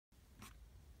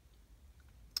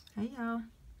Hey y'all,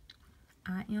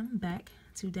 I am back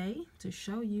today to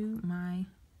show you my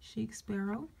Chic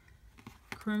Sparrow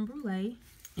Creme Brûlée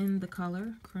in the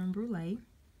color Creme Brûlée.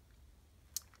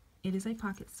 It is a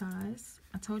pocket size.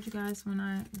 I told you guys when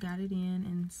I got it in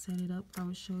and set it up, I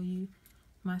would show you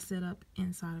my setup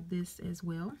inside of this as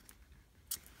well.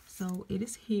 So it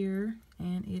is here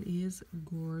and it is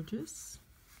gorgeous.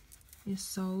 It's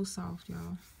so soft,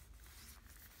 y'all.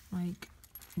 Like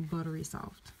buttery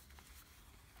soft.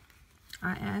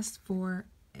 I asked for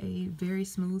a very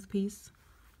smooth piece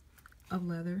of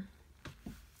leather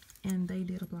and they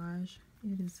did oblige.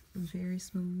 It is very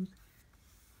smooth,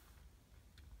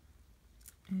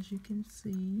 as you can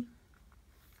see.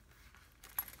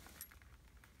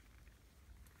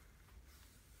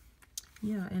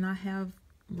 Yeah, and I have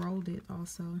rolled it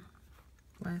also.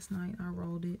 Last night I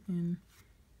rolled it and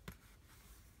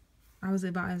I was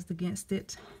advised against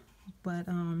it, but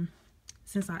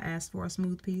since I asked for a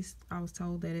smooth piece, I was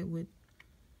told that it would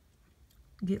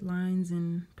get lines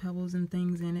and pebbles and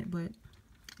things in it, but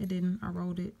it didn't. I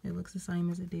rolled it. It looks the same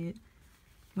as it did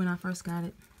when I first got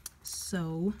it.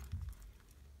 So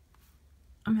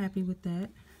I'm happy with that.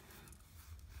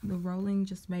 The rolling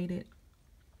just made it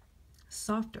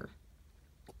softer.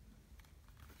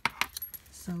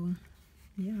 So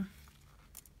yeah,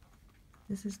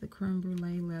 this is the Creme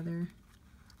Brûlée leather.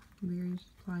 Very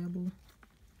pliable.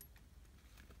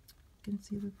 You can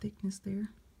see the thickness there.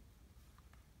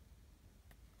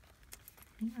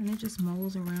 Yeah, and it just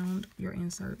molds around your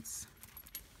inserts.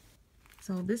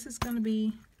 So this is going to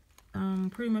be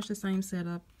pretty much the same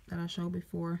setup that I showed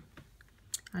before.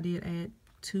 I did add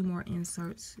 2 more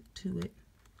inserts to it.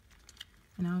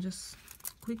 And I'll just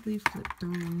quickly flip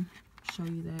through and show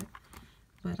you that.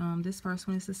 But this first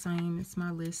one is the same. It's my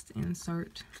list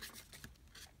insert.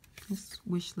 It's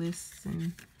wish lists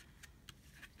and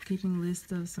keeping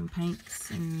lists of some paints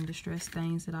and distress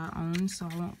stains that I own, so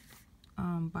I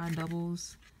won't buy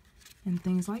doubles and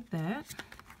things like that.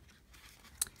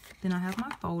 Then I have my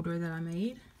folder that I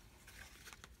made,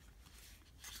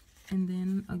 and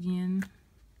then again,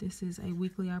 this is a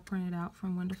weekly I printed out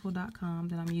from wonderful.com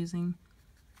that I'm using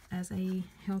as a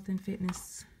health and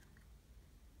fitness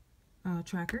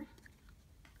tracker.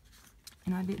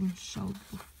 And I didn't show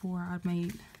before, I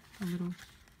made a little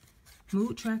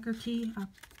mood tracker key. I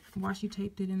washi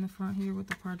taped it in the front here with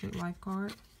the Project Life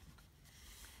card.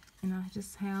 And I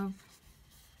just have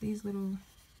these little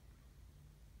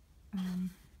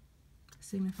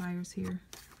signifiers here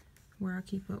where I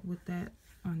keep up with that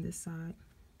on this side.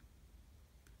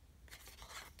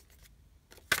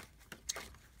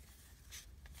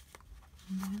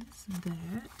 And that's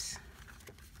that.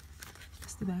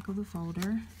 That's the back of the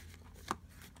folder.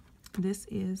 This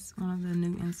is one of the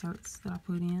new inserts that I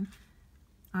put in.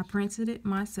 I printed it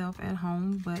myself at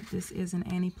home, but this is an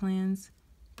Annie Plans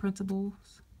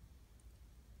Printables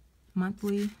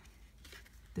monthly.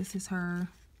 This is her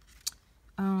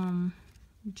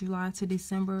July of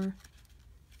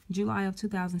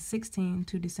 2016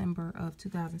 to December of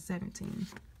 2017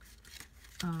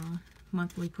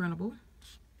 monthly printable.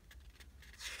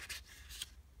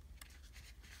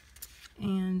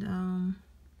 And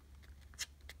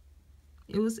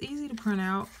it was easy to print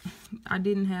out. I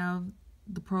didn't have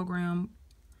the program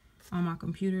on my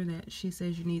computer that she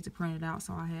says you need to print it out,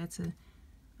 so I had to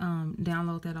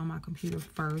download that on my computer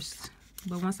first.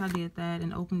 But once I did that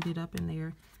and opened it up in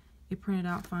there, it printed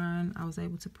out fine. I was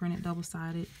able to print it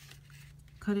double-sided,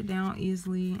 cut it down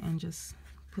easily, and just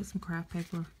put some craft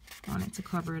paper on it to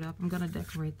cover it up. I'm gonna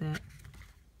decorate that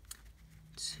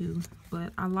too,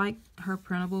 but I like her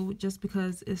printable just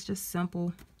because it's just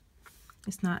simple.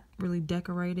 It's not really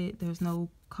decorated. There's no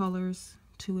colors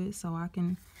to it, so I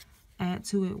can add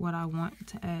to it what I want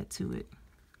to add to it.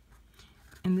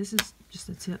 And this is just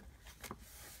a tip.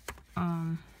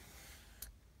 When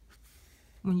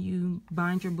you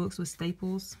bind your books with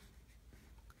staples,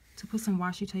 to put some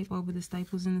washi tape over the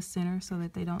staples in the center so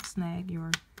that they don't snag your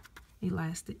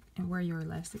elastic and wear your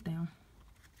elastic down.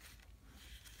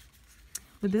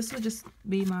 But this will just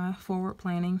be my forward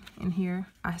planning in here.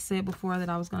 I said before that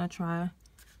I was going to try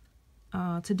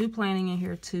to do planning in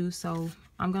here too, so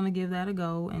I'm going to give that a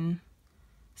go and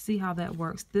see how that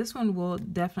works. This one will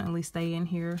definitely stay in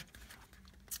here,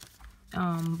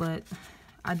 but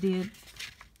I did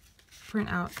print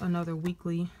out another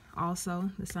weekly also,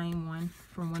 the same one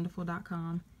from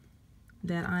wonderful.com,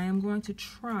 that I am going to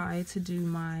try to do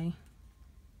my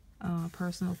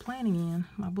personal planning in,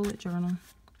 my bullet journal.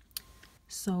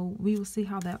 So we will see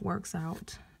how that works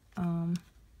out.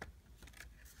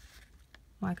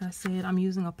 Like I said, I'm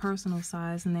using a personal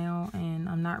size now, and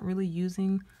I'm not really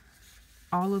using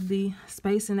all of the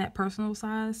space in that personal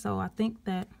size, so I think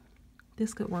that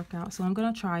this could work out. So I'm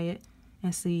gonna try it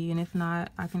and see, and if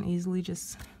not, I can easily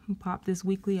just pop this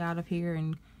weekly out of here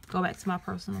and go back to my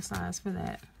personal size for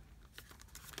that.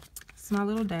 It's my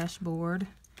little dashboard,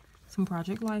 some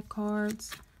Project Life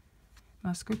cards.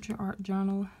 My scripture art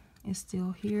journal is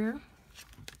still here,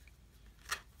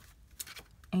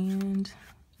 and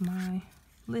my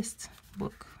list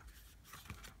book,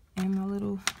 and my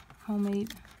little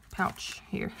homemade pouch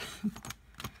here.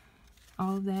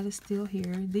 All of that is still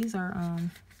here. These are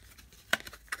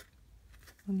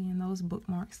again, those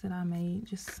bookmarks that I made,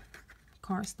 just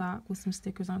cardstock with some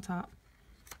stickers on top,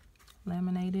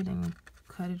 laminated and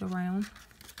cut it around.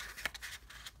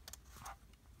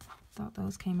 Thought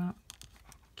those came out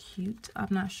cute. I'm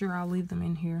not sure, I'll leave them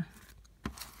in here,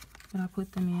 but I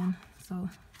put them in, so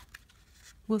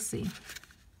we'll see.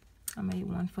 I made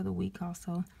one for the week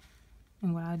also,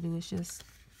 and what I do is just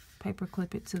paper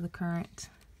clip it to the current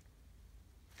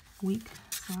week,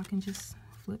 so I can just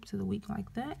flip to the week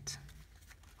like that.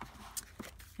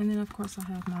 And then of course I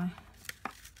have my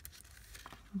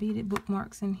beaded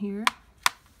bookmarks in here.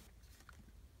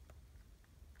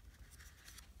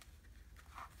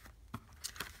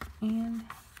 And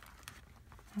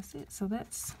that's it. So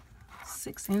that's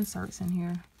 6 inserts in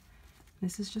here.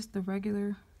 This is just the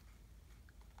regular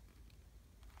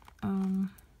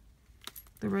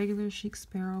Chic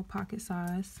Sparrow pocket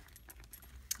size.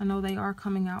 I know they are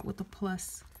coming out with a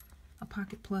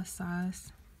pocket plus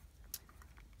size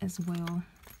as well.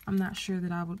 I'm not sure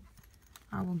that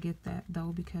I will get that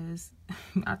though, because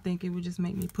I think it would just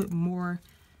make me put more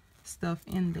stuff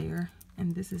in there,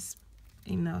 and this is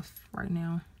enough right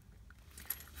now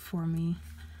for me.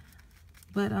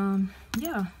 But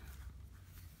yeah,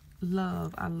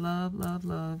 I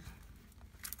love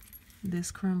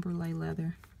this creme brulee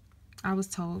leather. I was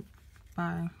told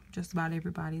by just about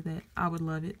everybody that I would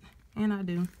love it, and I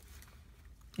do.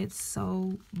 It's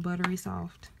so buttery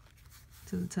soft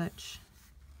to the touch,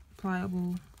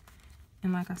 pliable,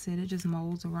 and like I said, it just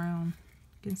molds around.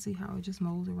 You can see how it just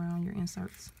molds around your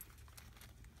inserts.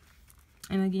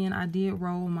 And again, I did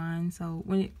roll mine, so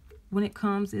when it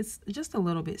comes, it's just a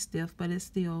little bit stiff, but it's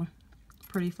still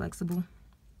pretty flexible.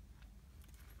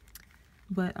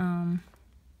 But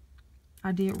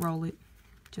I did roll it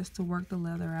just to work the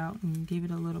leather out and give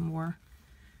it a little more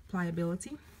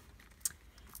pliability,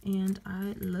 and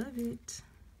I love it.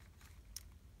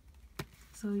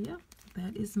 So yeah,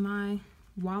 that is my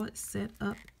wallet set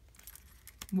up,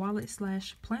 wallet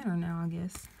slash planner now, I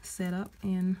guess, set up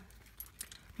in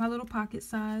my little pocket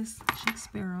size Chic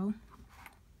Sparrow.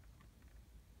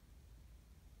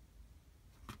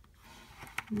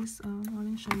 This, I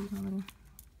didn't show you my little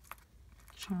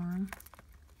charm.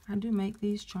 I do make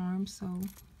these charms, so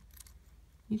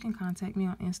you can contact me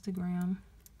on Instagram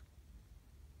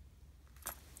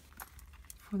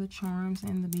for the charms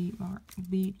and the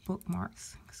bead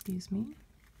bookmarks, excuse me.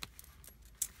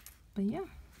 But yeah,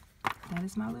 that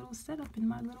is my little setup in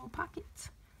my little pocket.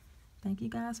 Thank you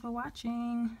guys for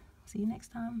watching. See you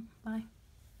next time. Bye.